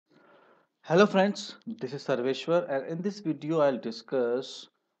Hello friends, this is Sarveshwar and in this video I'll discuss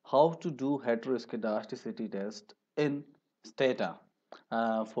how to do heteroscedasticity test in Stata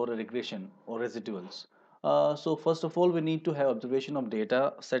for a regression or residuals. So first of all we need to have observation of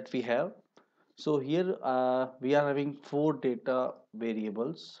data set we have. So here we are having four data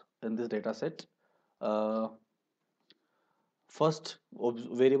variables in this data set. Uh, First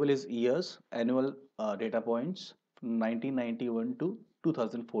variable is years, annual data points 1991 to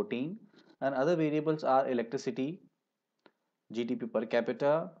 2014, and other variables are electricity, GDP per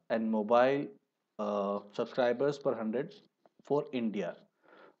capita, and mobile subscribers per 100 for India.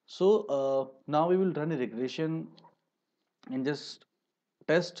 So now we will run a regression and just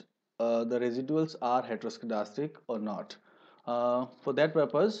test the residuals are heteroscedastic or not. For that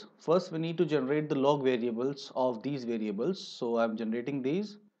purpose, first we need to generate the log variables of these variables. So I'm generating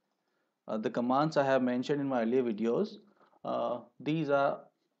these. The commands I have mentioned in my earlier videos. These are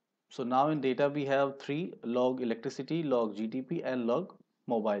so now in data we have three: log electricity, log GDP, and log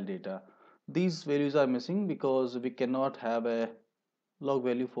mobile data. These values are missing because we cannot have a log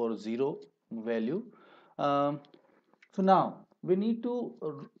value for zero value. Um, so now we need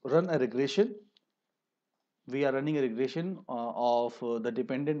to run a regression. We are running a regression of the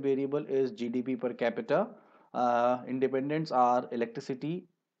dependent variable is GDP per capita. Independents are electricity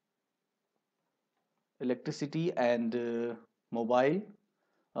and mobile.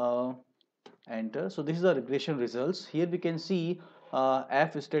 Uh, Enter. So this is the regression results. Here we can see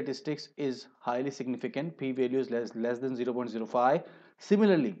F statistics is highly significant. P value is less than 0.05.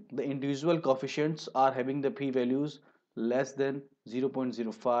 Similarly, the individual coefficients are having the P values less than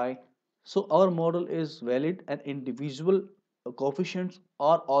 0.05. So our model is valid and individual coefficients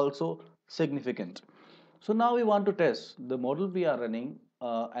are also significant. So now we want to test the model we are running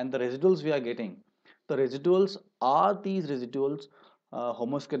and the residuals we are getting. The residuals, are these residuals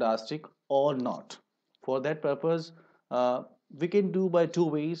homoscedastic or not? For that purpose, we can do by two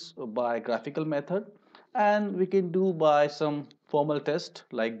ways, by graphical method, and we can do by some formal test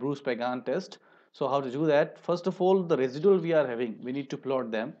like Breush-Pegan test. So how to do that? First of all, the residual we are having, we need to plot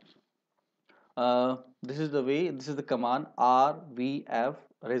them. This is the way, this is the command rvf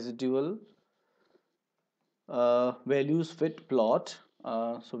residual values fit plot.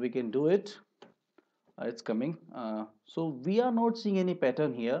 So we can do it. It's coming. So we are not seeing any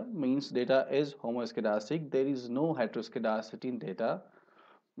pattern here, means data is homoscedastic. There is no heteroscedasticity in data.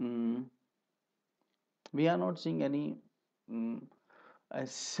 Mm, we are not seeing any. mm,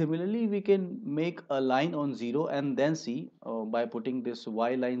 Similarly, we can make a line on 0 and then see by putting this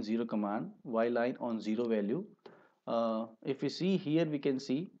y line 0 command, y line on 0 value. If we see here, we can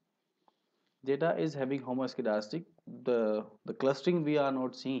see data is having homoscedastic. The clustering we are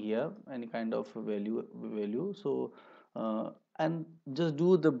not seeing here any kind of value. So and just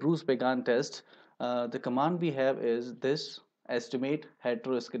do the Breusch-Pegan test. The command we have is this: estimate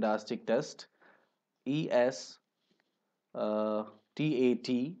heteroscedastic test, es tat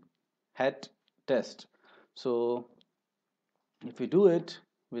het test. So if we do it,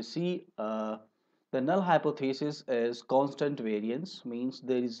 we see the null hypothesis is constant variance, means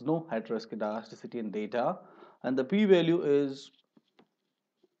there is no heteroscedasticity in data, and the p-value is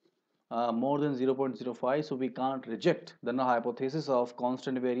more than 0.05, so we can't reject the null hypothesis of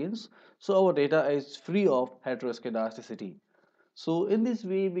constant variance. So our data is free of heteroscedasticity. So in this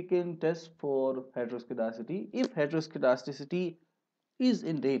way, we can test for heteroscedasticity. If heteroscedasticity is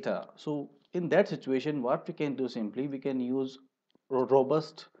in data, so in that situation, what we can do, simply we can use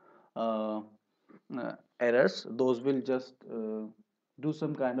robust uh, errors. Those will just do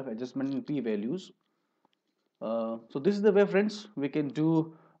some kind of adjustment in p values. So this is the way, friends, we can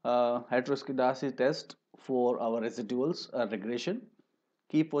do heteroscedasticity test for our residuals regression.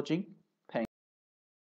 Keep watching.